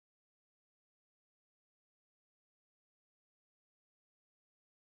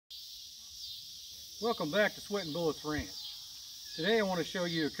Welcome back to Sweatin' Bullets Ranch. Today I want to show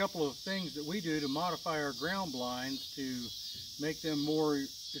you a couple of things that we do to modify our ground blinds to make them more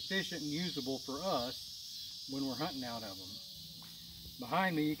efficient and usable for us when we're hunting out of them.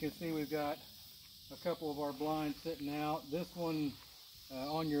 Behind me you can see we've got a couple of our blinds sitting out. This one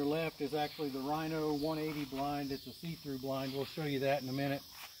on your left is actually the Rhino 180 blind. It's a see-through blind. We'll show you that in a minute.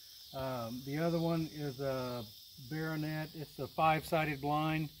 The other one is a Baronet. It's a 5-sided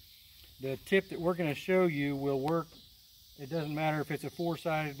blind. The tip that we're going to show you will work. It doesn't matter if it's a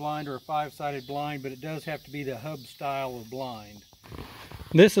 4-sided blind or a 5-sided blind, but it does have to be the hub style of blind.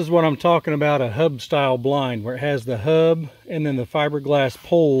 This is what I'm talking about, a hub style blind, where it has the hub and then the fiberglass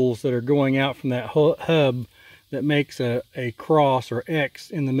poles that are going out from that hub that makes a cross or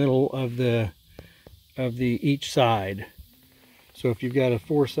X in the middle of each side. So if you've got a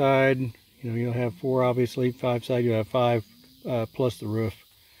 4-side, you'll have 4 obviously, 5-side you have 5 plus the roof.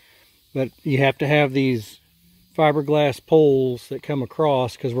 But you have to have these fiberglass poles that come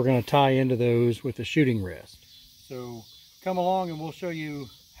across because we're going to tie into those with a shooting rest. So come along and we'll show you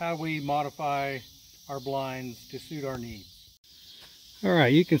how we modify our blinds to suit our needs.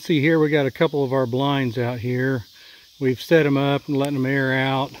 Alright, you can see here we got a couple of our blinds out here. We've set them up and letting them air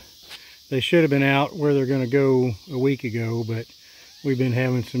out. They should have been out where they're going to go a week ago, but we've been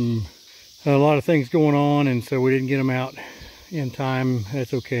having a lot of things going on, and so we didn't get them out in time.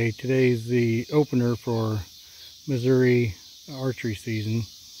 That's okay. Today's the opener for Missouri archery season.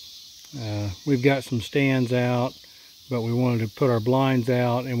 We've got some stands out, but we wanted to put our blinds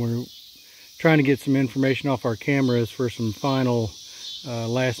out, and we're trying to get some information off our cameras for some final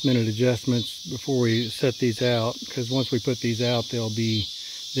last minute adjustments before we set these out, because once we put these out they'll be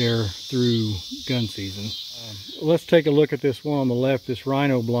there through gun season. Let's take a look at this one on the left, this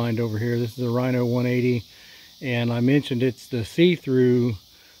Rhino blind over here. This is a Rhino 180. And I mentioned it's the see-through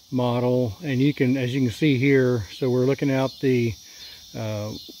model, and you can, as you can see here, so we're looking out the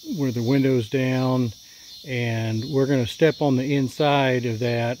where the window's down, and we're going to step on the inside of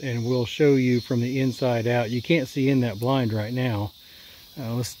that, and we'll show you from the inside out. You can't see in that blind right now.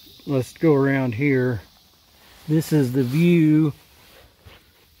 Let's go around here. This is the view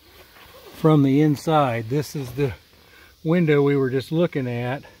from the inside. This is the window we were just looking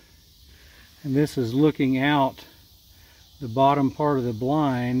at. And this is looking out the bottom part of the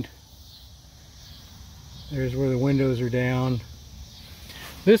blind. There's where the windows are down.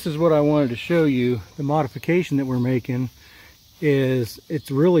 This is what I wanted to show you. The modification that we're making is, it's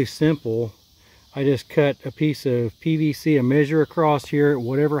really simple. I just cut a piece of PVC, a measure across here at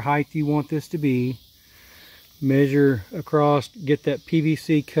whatever height you want this to be. Measure across, get that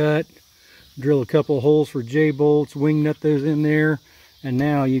PVC cut, drill a couple of holes for J-bolts, wing nut those in there, and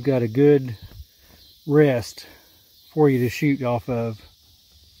now you've got a good rest for you to shoot off of.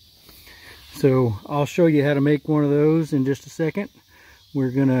 So I'll show you how to make one of those in just a second. We're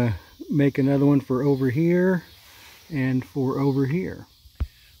gonna make another one for over here and for over here.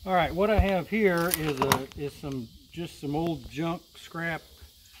 All right, what I have here is some old junk scrap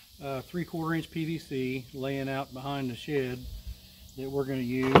 3/4 inch PVC laying out behind the shed that we're going to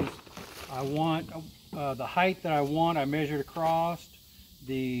use. I want the height that I want, I measured across.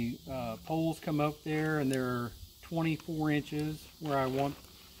 The poles come up there, and they're 24 inches where I want,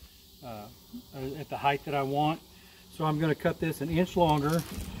 at the height that I want. So I'm going to cut this an inch longer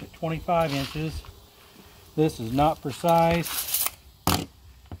at 25 inches. This is not precise.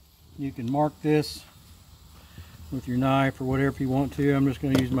 You can mark this with your knife or whatever you want to. I'm just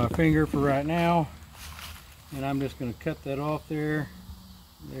going to use my finger for right now, and I'm just going to cut that off there.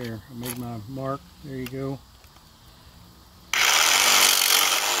 There, I made my mark. There you go.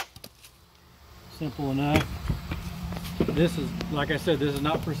 Simple enough. This is, like I said, this is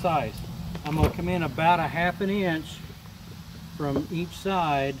not precise. I'm going to come in about a ½ inch from each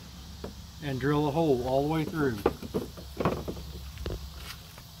side and drill a hole all the way through.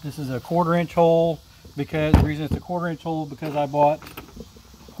 This is a 1/4 inch hole, because the reason it's a 1/4 inch hole because I bought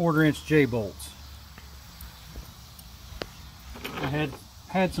 1/4 inch J-bolts. I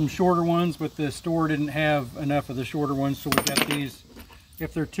had some shorter ones, but the store didn't have enough of the shorter ones, so we got these.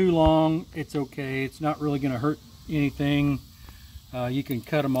 If they're too long, it's okay. It's not really going to hurt anything. You can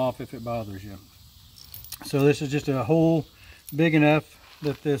cut them off if it bothers you. So this is just a hole big enough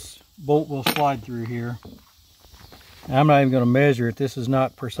that this bolt will slide through here. And I'm not even going to measure it. This is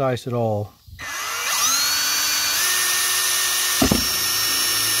not precise at all.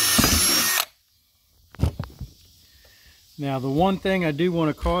 Now the one thing I do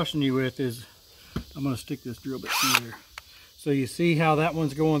want to caution you with is, I'm going to stick this drill bit through there. So you see how that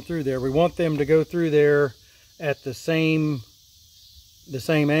one's going through there. We want them to go through there at the same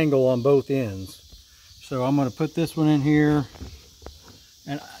angle on both ends. So I'm going to put this one in here.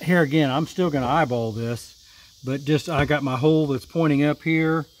 And here again, I'm still going to eyeball this, but just I got my hole that's pointing up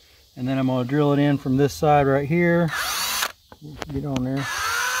here, and then I'm going to drill it in from this side right here. Get on there.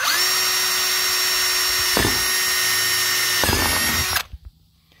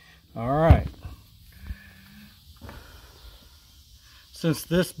 All right. Since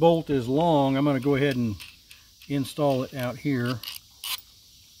this bolt is long, I'm going to go ahead and install it out here.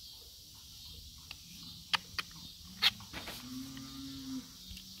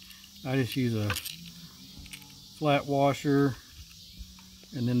 I just use a flat washer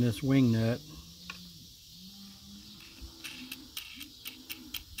and then this wing nut.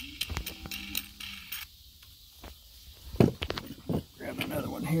 Grab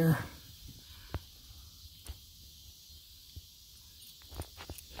another one here.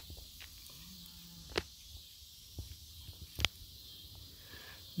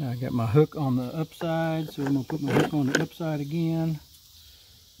 Now I got my hook on the upside, so I'm going to put my hook on the upside again.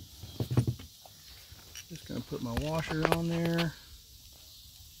 Just going to put my washer on there.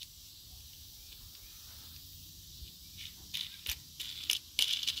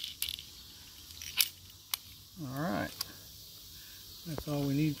 Alright, that's all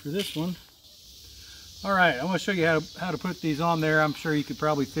we need for this one. Alright, I'm going to show you how to put these on there. I'm sure you could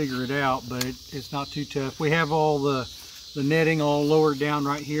probably figure it out, but it's not too tough. We have all the netting all lowered down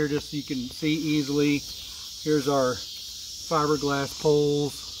right here just so you can see easily. Here's our fiberglass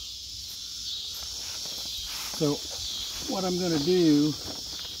poles. So what I'm going to do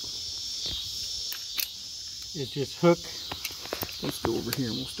is just hook, let's go over here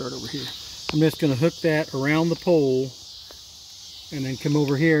and we'll start over here. I'm just going to hook that around the pole and then come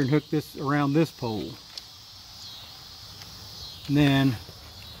over here and hook this around this pole. And then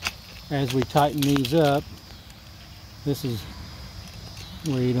as we tighten these up, this is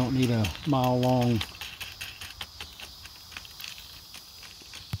where you don't need a mile long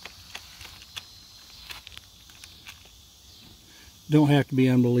don't have to be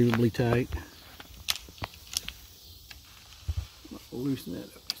unbelievably tight. I'll loosen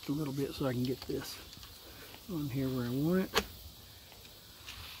that up just a little bit so I can get this on here where I want it.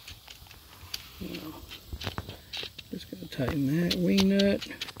 Now, just going to tighten that wing nut.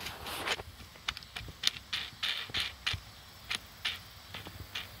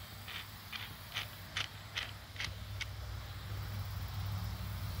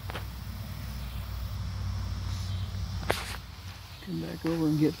 Come back over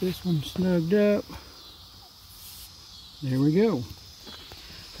and get this one snugged up. There we go.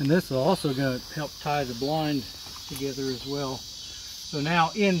 And this is also going to help tie the blind together as well. So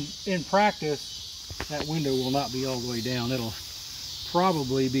now in practice, that window will not be all the way down. It'll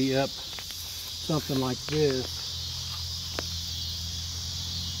probably be up something like this.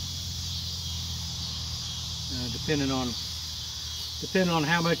 Depending on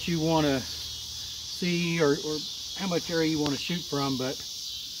how much you want to see or how much area you want to shoot from, but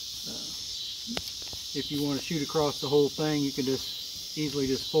if you want to shoot across the whole thing, you can just easily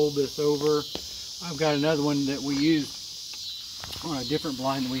just fold this over. I've got another one that we used on a different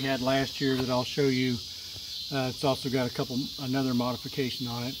blind that we had last year that I'll show you. It's also got another modification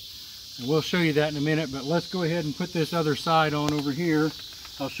on it, and we'll show you that in a minute. But let's go ahead and put this other side on over here.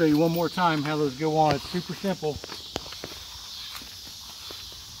 I'll show you one more time how those go on. It's super simple.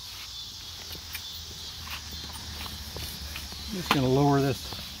 I'm just going to lower this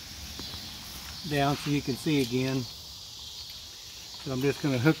down so you can see again. So I'm just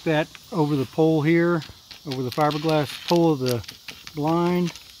going to hook that over the pole here, over the fiberglass pole of the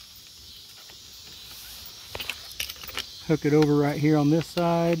blind. Hook it over right here on this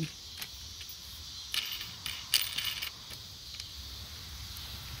side.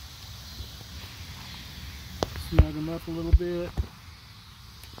 Snug them up a little bit.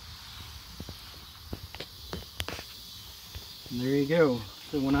 And there you go.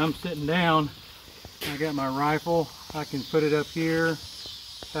 So when I'm sitting down, I got my rifle. I can put it up here,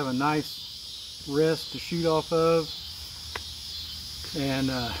 have a nice rest to shoot off of. And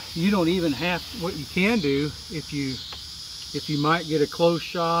you don't even have, what you can do, if you might get a close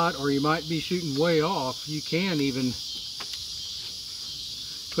shot or you might be shooting way off, you can even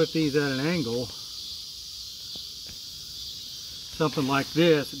put these at an angle. Something like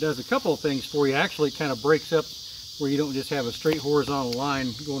this. It does a couple of things for you. Actually, it kind of breaks up where you don't just have a straight horizontal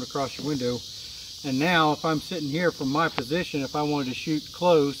line going across your window. And now if I'm sitting here from my position, if I wanted to shoot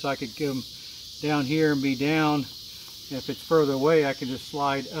close, I could come down here and be down. If it's further away, I can just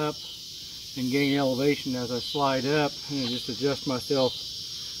slide up and gain elevation as I slide up and just adjust myself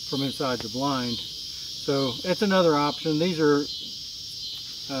from inside the blind. So it's another option. These are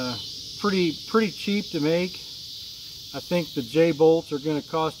pretty cheap to make. I think the J-bolts are going to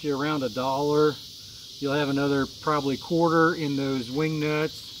cost you around $1. You'll have another probably quarter in those wing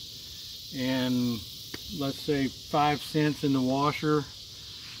nuts, and let's say 5 cents in the washer.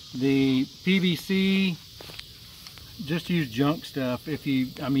 The PVC, just use junk stuff.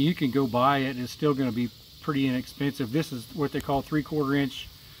 I mean, you can go buy it. It's still going to be pretty inexpensive. This is what they call 3/4 inch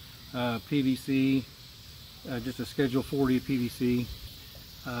PVC, just a Schedule 40 PVC,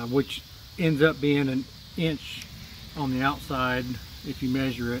 which ends up being an inch on the outside if you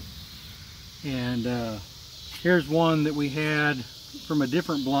measure it. And here's one that we had from a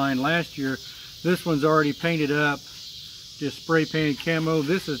different blind last year. This one's already painted up, just spray painted camo.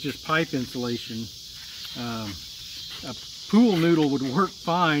 This is just pipe insulation. A pool noodle would work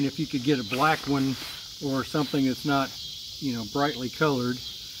fine if you could get a black one or something that's not, you know, brightly colored.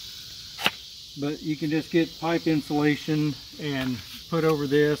 But you can just get pipe insulation and put over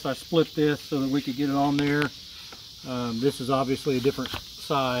this. I split this so that we could get it on there. This is obviously a different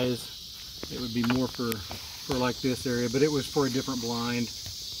size. It would be more for like this area, but it was for a different blind.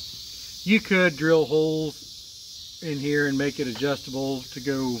 You could drill holes in here and make it adjustable to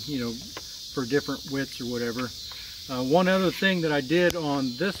go, you know, for different widths or whatever. One other thing that I did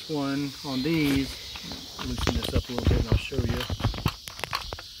on this one, on these, loosen this up a little bit and I'll show you.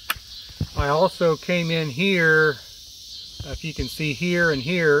 I also came in here, if you can see here,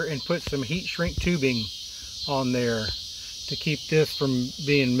 and put some heat shrink tubing on there to keep this from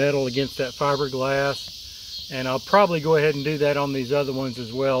being metal against that fiberglass. And I'll probably go ahead and do that on these other ones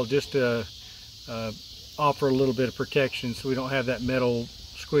as well, just to offer a little bit of protection so we don't have that metal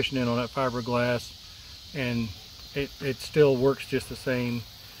squishing in on that fiberglass, and it still works just the same.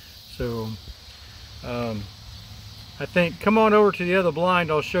 So I think, come on over to the other blind,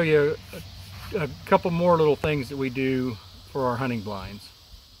 I'll show you a couple more little things that we do for our hunting blinds.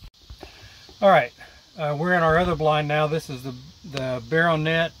 All right, we're in our other blind now. This is the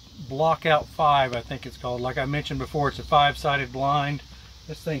Baronet Blockout 5, I think it's called. Like I mentioned before, it's a 5-sided blind.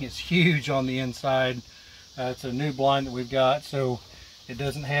 This thing is huge on the inside. It's a new blind that we've got, so it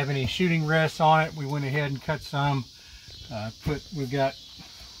doesn't have any shooting rests on it. We went ahead and cut some. We've got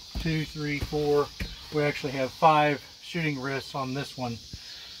 2, 3, 4. We actually have 5 shooting rests on this one.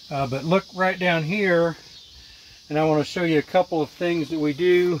 But look right down here, and I want to show you a couple of things that we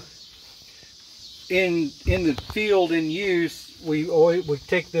do in the field in use. We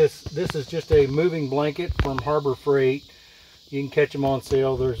take this. This is just a moving blanket from Harbor Freight. You can catch them on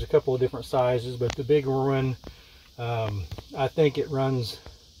sale. There's a couple of different sizes, but the bigger one, I think it runs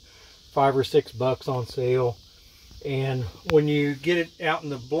 $5 or $6 on sale. And when you get it out in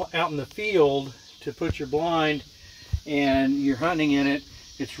the field to put your blind and you're hunting in it,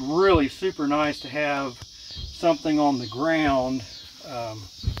 it's really super nice to have something on the ground.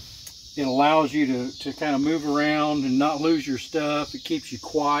 It allows you to kind of move around and not lose your stuff. It keeps you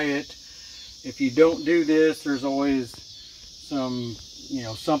quiet. If you don't do this, there's always some, you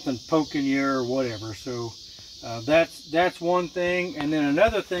know, something poking you or whatever. So that's one thing. And then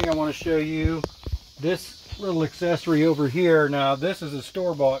another thing I want to show you, this little accessory over here. Now this is a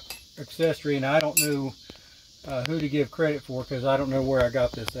store-bought accessory, and I don't know who to give credit for, because I don't know where I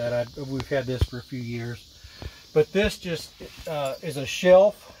got this at. We've had this for a few years. But this just is a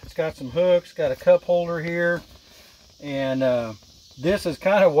shelf. It's got some hooks, got a cup holder here, and this is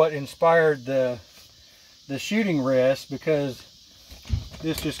kind of what inspired the shooting rest, because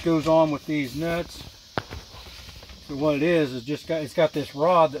this just goes on with these nuts. So what it is it's got this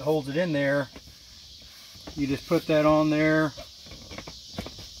rod that holds it in there. You just put that on there,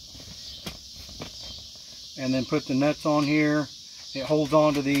 and then put the nuts on here. It holds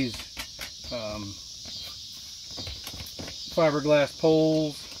on to these fiberglass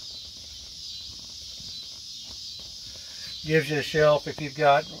poles. Gives you a shelf if you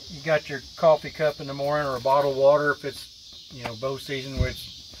got your coffee cup in the morning, or a bottle of water if it's, you know, bow season, which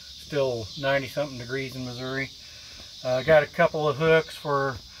is still 90-something degrees in Missouri. Got a couple of hooks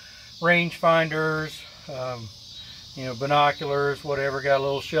for range finders, you know, binoculars, whatever. Got a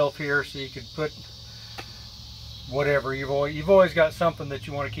little shelf here so you could put whatever. You've always got something that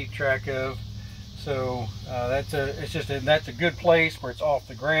you want to keep track of. So that's a good place where it's off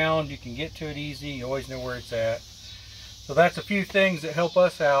the ground. You can get to it easy. You always know where it's at. So that's a few things that help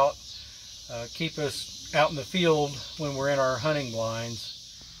us out, keep us out in the field when we're in our hunting blinds.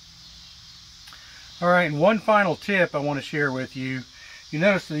 All right, and one final tip I want to share with you. You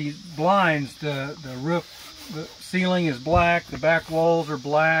notice the blinds, the roof, the ceiling is black, the back walls are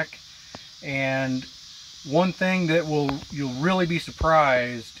black, and one thing that you'll really be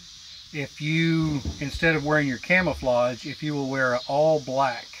surprised if you, instead of wearing your camouflage, if you will wear all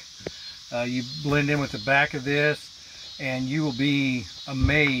black. You blend in with the back of this, and you will be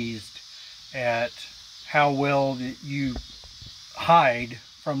amazed at how well you hide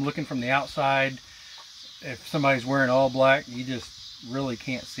from looking from the outside. If somebody's wearing all black, you just really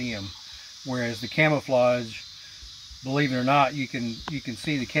can't see them. Whereas the camouflage, believe it or not, you can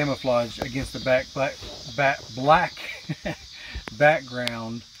see the camouflage against the black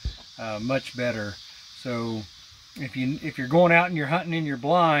background much better. So if you're going out and you're hunting in your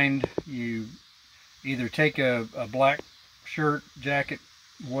blind, you either take a black shirt, jacket,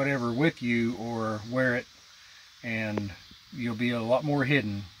 whatever with you, or wear it, and you'll be a lot more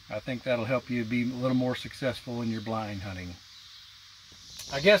hidden. I think that'll help you be a little more successful in your blind hunting.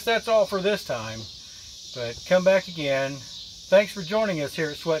 I guess that's all for this time, but come back again. Thanks for joining us here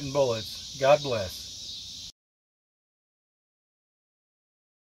at Sweatin' Bullets. God bless.